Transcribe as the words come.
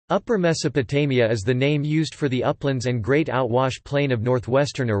Upper Mesopotamia is the name used for the uplands and Great Outwash Plain of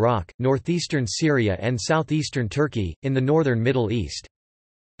northwestern Iraq, northeastern Syria and southeastern Turkey, in the northern Middle East.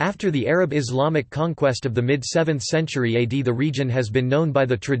 After the Arab Islamic conquest of the mid-7th century AD, the region has been known by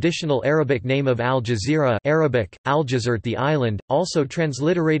the traditional Arabic name of Al Jazeera, Arabic, Al-Jazert, the island, also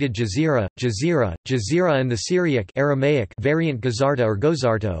transliterated Jazira, Jazira, Jazira, and the Syriac Aramaic variant Gazarta or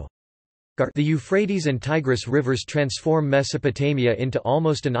Gozarto. The Euphrates and Tigris rivers transform Mesopotamia into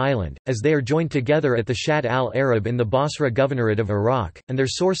almost an island, as they are joined together at the Shatt al-Arab in the Basra Governorate of Iraq, and their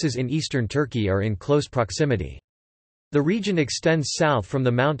sources in eastern Turkey are in close proximity. The region extends south from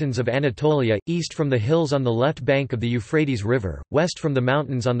the mountains of Anatolia, east from the hills on the left bank of the Euphrates River, west from the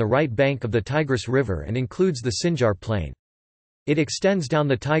mountains on the right bank of the Tigris River, and includes the Sinjar Plain. It extends down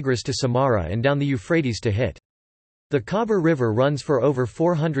the Tigris to Samarra and down the Euphrates to Hit. The Khabur River runs for over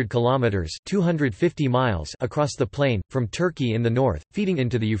 400 kilometers (250 miles) across the plain, from Turkey in the north, feeding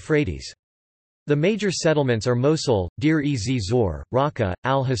into the Euphrates. The major settlements are Mosul, Deir-ez-Zor, Raqqa,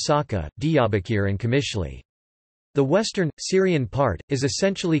 al-Hasaka, Diyarbakir and Qamishli. The western, Syrian part, is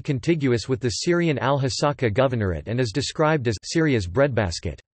essentially contiguous with the Syrian al-Hasaka Governorate and is described as Syria's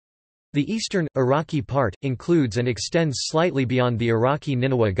breadbasket. The eastern, Iraqi part, includes and extends slightly beyond the Iraqi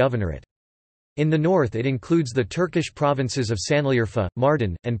Nineveh Governorate. In the north it includes the Turkish provinces of Sanliurfa,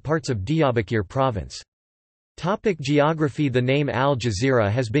 Mardin, and parts of Diyarbakir province. Geography. The name Al Jazeera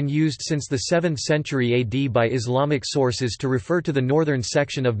has been used since the 7th century AD by Islamic sources to refer to the northern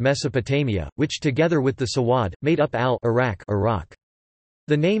section of Mesopotamia, which together with the Sawad, made up al-Iraq.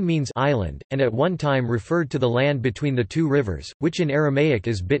 The name means island, and at one time referred to the land between the two rivers, which in Aramaic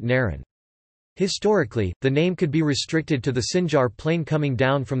is Bit Naran. Historically, the name could be restricted to the Sinjar Plain coming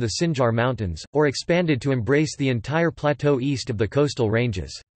down from the Sinjar Mountains, or expanded to embrace the entire plateau east of the coastal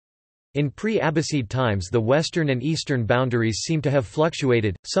ranges. In pre-Abbasid times the western and eastern boundaries seem to have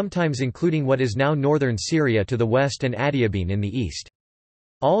fluctuated, sometimes including what is now northern Syria to the west and Adiabene in the east.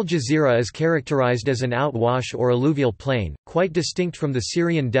 Al Jazeera is characterized as an outwash or alluvial plain, quite distinct from the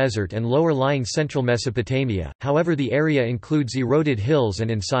Syrian desert and lower-lying central Mesopotamia, however the area includes eroded hills and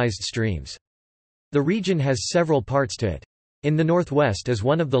incised streams. The region has several parts to it. In the northwest is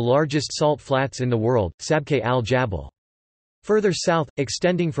one of the largest salt flats in the world, Sabkeh al-Jabal. Further south,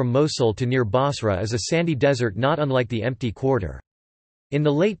 extending from Mosul to near Basra, is a sandy desert not unlike the empty quarter. In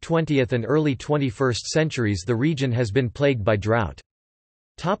the late 20th and early 21st centuries the region has been plagued by drought.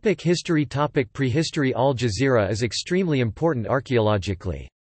 History. Prehistory. Al Jazeera is extremely important archaeologically.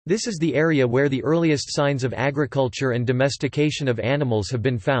 This is the area where the earliest signs of agriculture and domestication of animals have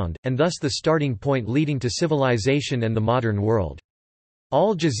been found, and thus the starting point leading to civilization and the modern world.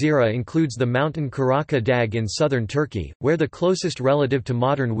 Al Jazeera includes the mountain Karaka Dag in southern Turkey, where the closest relative to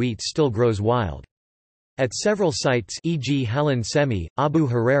modern wheat still grows wild. At several sites, e.g. Halin Semi, Abu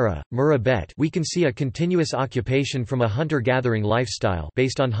Huraira, Murabet, we can see a continuous occupation from a hunter-gathering lifestyle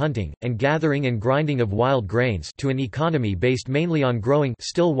based on hunting, and gathering and grinding of wild grains to an economy based mainly on growing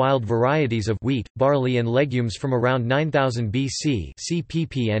still wild varieties of wheat, barley and legumes from around 9000 BC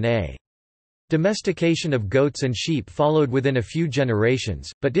 (CPPNA). Domestication of goats and sheep followed within a few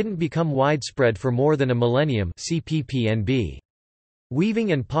generations, but didn't become widespread for more than a millennium (CPPNB).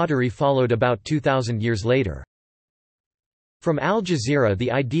 Weaving and pottery followed about 2,000 years later. From Al Jazeera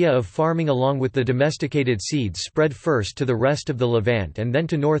the idea of farming along with the domesticated seeds spread first to the rest of the Levant and then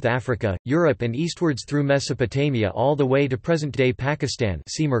to North Africa, Europe and eastwards through Mesopotamia all the way to present-day Pakistan.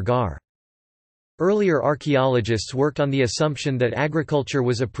 See Murghar. Earlier archaeologists worked on the assumption that agriculture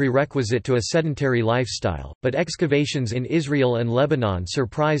was a prerequisite to a sedentary lifestyle, but excavations in Israel and Lebanon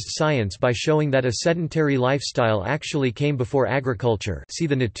surprised science by showing that a sedentary lifestyle actually came before agriculture. See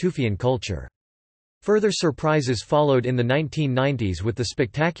the Natufian culture. Further surprises followed in the 1990s with the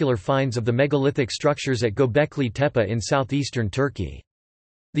spectacular finds of the megalithic structures at Göbekli Tepe in southeastern Turkey.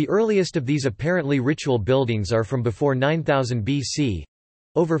 The earliest of these apparently ritual buildings are from before 9000 BC,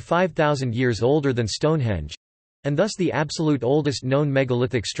 over 5,000 years older than Stonehenge, and thus the absolute oldest known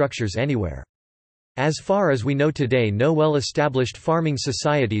megalithic structures anywhere. As far as we know today, no well-established farming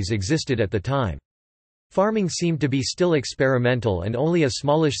societies existed at the time. Farming seemed to be still experimental and only a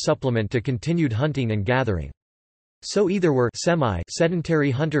smallish supplement to continued hunting and gathering. So either were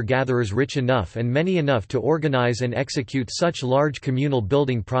semi-sedentary hunter-gatherers rich enough and many enough to organize and execute such large communal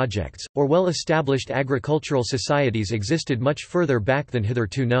building projects, or well-established agricultural societies existed much further back than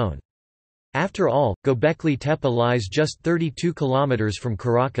hitherto known. After all, Göbekli Tepe lies just 32 kilometers from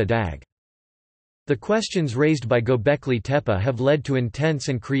Karaka Dag. The questions raised by Göbekli Tepe have led to intense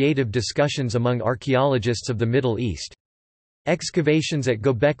and creative discussions among archaeologists of the Middle East. Excavations at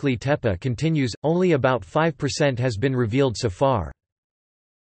Göbekli Tepe continues, only about 5% has been revealed so far.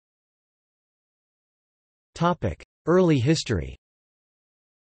 Early history.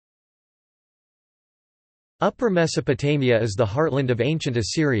 Upper Mesopotamia is the heartland of ancient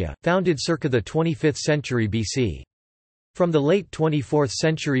Assyria, founded circa the 25th century BC. From the late 24th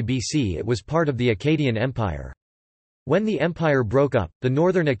century BC it was part of the Akkadian Empire. When the empire broke up, the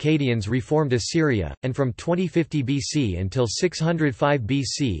northern Akkadians reformed Assyria, and from 2050 BC until 605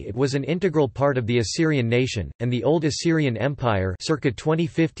 BC it was an integral part of the Assyrian nation, and the Old Assyrian Empire circa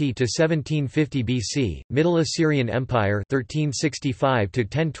 2050 to 1750 BC, Middle Assyrian Empire 1365 to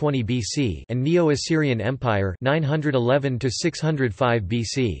 1020 BC, and Neo-Assyrian Empire 911 to 605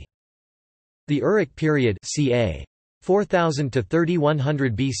 BC. The Uruk period ca. 4000 to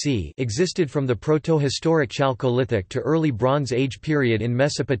 3100 BC existed from the Protohistoric Chalcolithic to early Bronze Age period in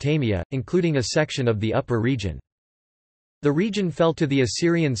Mesopotamia, including a section of the upper region. The region fell to the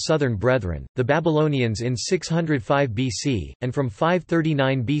Assyrian southern brethren, the Babylonians in 605 BC, and from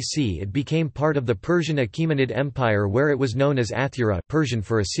 539 BC it became part of the Persian Achaemenid Empire where it was known as Athura, Persian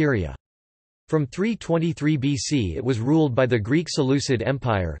for Assyria. From 323 BC it was ruled by the Greek Seleucid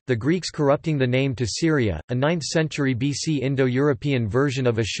Empire, the Greeks corrupting the name to Syria, a 9th century BC Indo-European version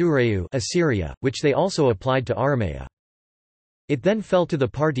of Ashureu Assyria, which they also applied to Aramea. It then fell to the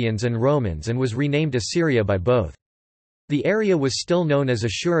Parthians and Romans and was renamed Assyria by both. The area was still known as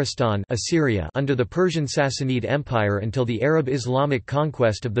Ashuristan Assyria under the Persian Sassanid Empire until the Arab Islamic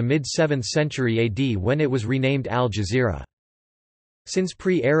conquest of the mid-7th century AD when it was renamed Al-Jazira. Since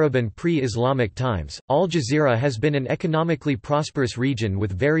pre-Arab and pre-Islamic times, Al-Jazira has been an economically prosperous region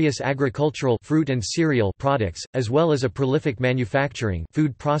with various agricultural fruit and cereal products, as well as a prolific manufacturing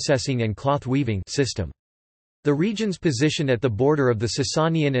food processing and cloth weaving system. The region's position at the border of the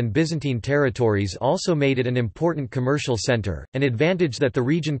Sasanian and Byzantine territories also made it an important commercial center, an advantage that the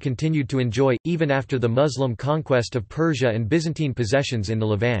region continued to enjoy, even after the Muslim conquest of Persia and Byzantine possessions in the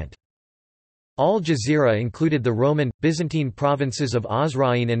Levant. Al-Jazira included the Roman, Byzantine provinces of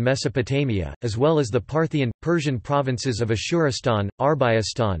Osrhoene and Mesopotamia, as well as the Parthian, Persian provinces of Ashuristan,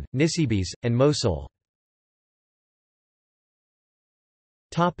 Arbaistan, Nisibis, and Mosul.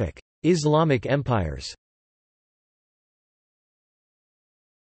 Islamic empires.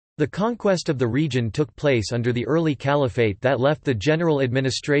 The conquest of the region took place under the early caliphate that left the general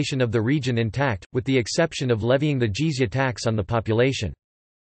administration of the region intact, with the exception of levying the jizya tax on the population.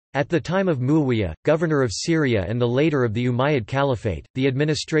 At the time of Muawiyah, governor of Syria and the later of the Umayyad Caliphate, the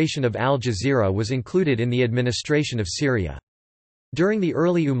administration of Al-Jazira was included in the administration of Syria. During the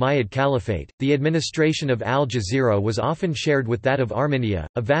early Umayyad Caliphate, the administration of Al-Jazira was often shared with that of Armenia,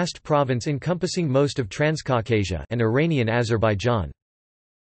 a vast province encompassing most of Transcaucasia, and Iranian Azerbaijan.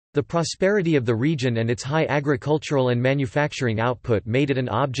 The prosperity of the region and its high agricultural and manufacturing output made it an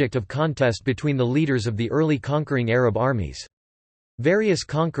object of contest between the leaders of the early conquering Arab armies. Various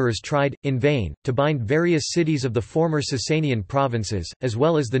conquerors tried, in vain, to bind various cities of the former Sasanian provinces, as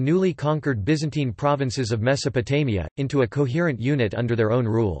well as the newly conquered Byzantine provinces of Mesopotamia, into a coherent unit under their own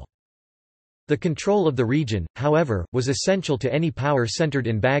rule. The control of the region, however, was essential to any power centered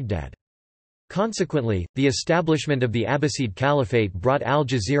in Baghdad. Consequently, the establishment of the Abbasid Caliphate brought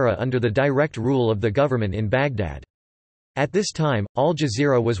Al-Jazira under the direct rule of the government in Baghdad. At this time,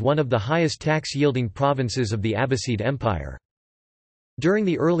 Al-Jazira was one of the highest tax-yielding provinces of the Abbasid Empire. During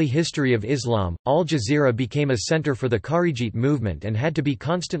the early history of Islam, Al-Jazira became a center for the Kharijite movement and had to be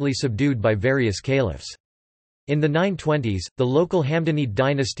constantly subdued by various caliphs. In the 920s, the local Hamdanid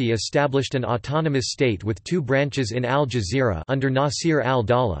dynasty established an autonomous state with two branches in Al-Jazira under Nasir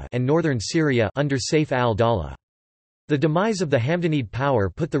al-Dawla and northern Syria under Saif al-Dawla. The demise of the Hamdanid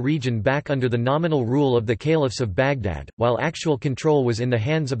power put the region back under the nominal rule of the caliphs of Baghdad, while actual control was in the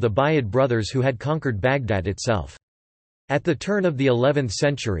hands of the Buyid brothers who had conquered Baghdad itself. At the turn of the 11th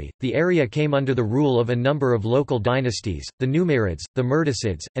century, the area came under the rule of a number of local dynasties, the Numerids, the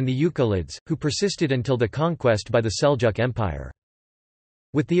Murtasids, and the Uqalids, who persisted until the conquest by the Seljuk Empire.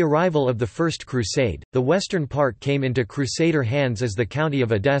 With the arrival of the First Crusade, the western part came into Crusader hands as the county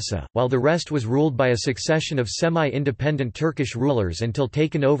of Edessa, while the rest was ruled by a succession of semi-independent Turkish rulers until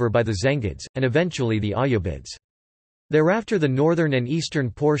taken over by the Zengids, and eventually the Ayyubids. Thereafter the northern and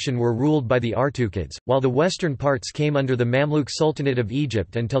eastern portion were ruled by the Artukids, while the western parts came under the Mamluk Sultanate of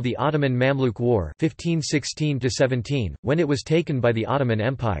Egypt until the Ottoman-Mamluk War 1516–17, when it was taken by the Ottoman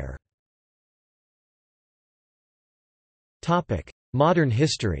Empire. Modern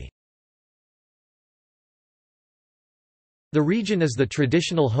history. The region is the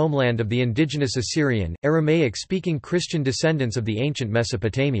traditional homeland of the indigenous Assyrian, Aramaic-speaking Christian descendants of the ancient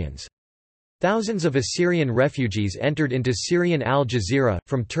Mesopotamians. Thousands of Assyrian refugees entered into Syrian Al Jazeera,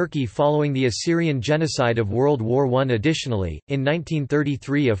 from Turkey following the Assyrian genocide of World War I. Additionally, in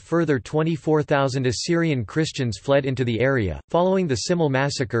 1933 a further 24,000 Assyrian Christians fled into the area, following the Simele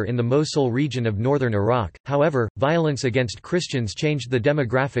massacre in the Mosul region of northern Iraq. However, violence against Christians changed the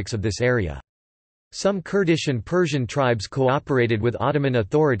demographics of this area. Some Kurdish and Persian tribes cooperated with Ottoman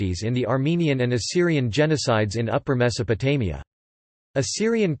authorities in the Armenian and Assyrian genocides in Upper Mesopotamia.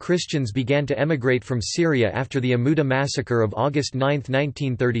 Assyrian Christians began to emigrate from Syria after the Amuda massacre of August 9,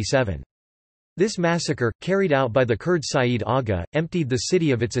 1937. This massacre, carried out by the Kurd Sayyid Agha, emptied the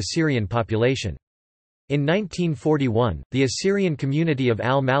city of its Assyrian population. In 1941, the Assyrian community of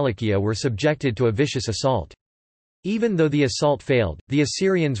al-Malikiya were subjected to a vicious assault. Even though the assault failed, the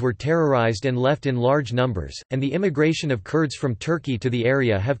Assyrians were terrorized and left in large numbers, and the immigration of Kurds from Turkey to the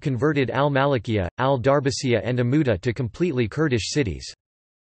area have converted al-Malikiya, al-Darbasiya and Amuda to completely Kurdish cities.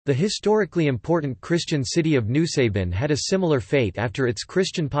 The historically important Christian city of Nusaybin had a similar fate after its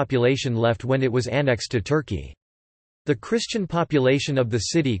Christian population left when it was annexed to Turkey. The Christian population of the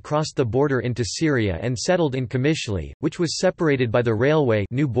city crossed the border into Syria and settled in Qamishli, which was separated by the railway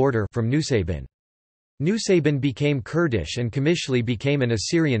new border from Nusaybin. Nusaybin became Kurdish and Qamishli became an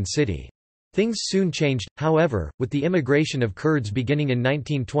Assyrian city. Things soon changed, however, with the immigration of Kurds beginning in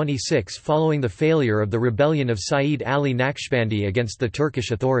 1926 following the failure of the rebellion of Sayyid Ali Naqshbandi against the Turkish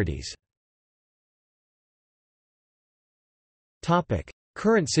authorities.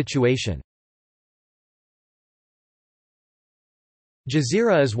 Current situation.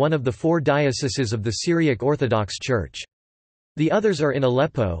 Jazeera is one of the 4 dioceses of the Syriac Orthodox Church. The others are in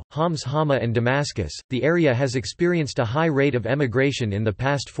Aleppo, Homs Hama and Damascus. The area has experienced a high rate of emigration in the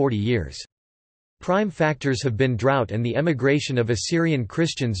past 40 years. Prime factors have been drought and the emigration of Assyrian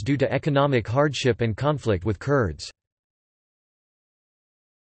Christians due to economic hardship and conflict with Kurds.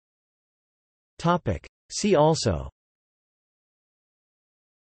 See also: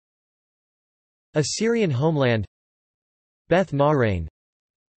 Assyrian homeland, Beth Nahrain,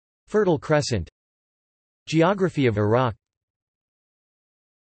 Fertile Crescent, Geography of Iraq.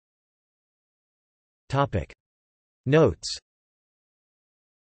 Notes.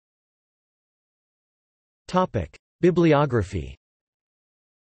 Bibliography.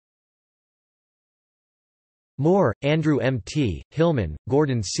 Moore, Andrew M. T., Hillman,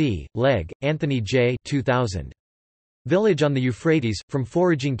 Gordon C., Legg, Anthony J. 2000. Village on the Euphrates, From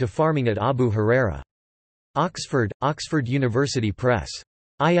Foraging to Farming at Abu Huraira. Oxford, Oxford University Press.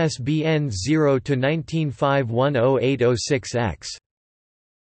 ISBN 0-19510806-X.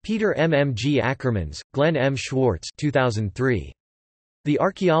 Peter M. M. G. Ackermans, Glenn M. Schwartz 2003. The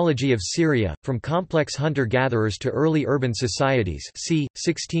Archaeology of Syria, From Complex Hunter-Gatherers to Early Urban Societies c.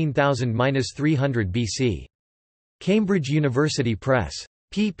 16,000–300 BC. Cambridge University Press.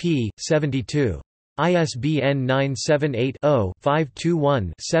 pp. 72. ISBN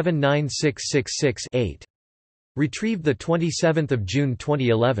 978-0-521-79666-8. Retrieved 27 June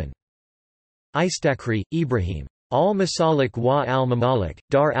 2011. Istakri, Ibrahim. Al-Masalik wa al-Mamalik,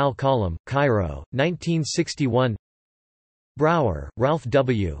 Dar al-Qalam, Cairo, 1961. Brower, Ralph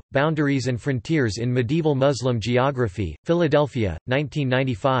W., Boundaries and Frontiers in Medieval Muslim Geography, Philadelphia,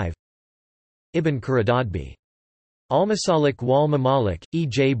 1995. Ibn Khordadbeh. Al-Masalik wal-Mamalik, E.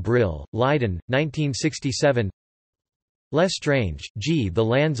 J. Brill, Leiden, 1967. Lestrange, G. The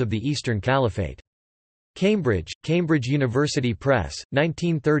Lands of the Eastern Caliphate. Cambridge, Cambridge University Press,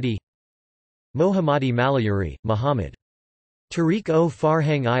 1930. Mohammadi Malayuri, Muhammad. Tariq o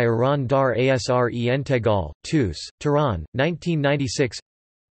Farhang I Iran Dar Asre Entegal, Tus, Tehran, 1996.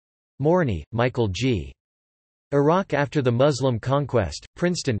 Morney, Michael G. Iraq After the Muslim Conquest,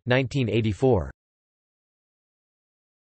 Princeton, 1984.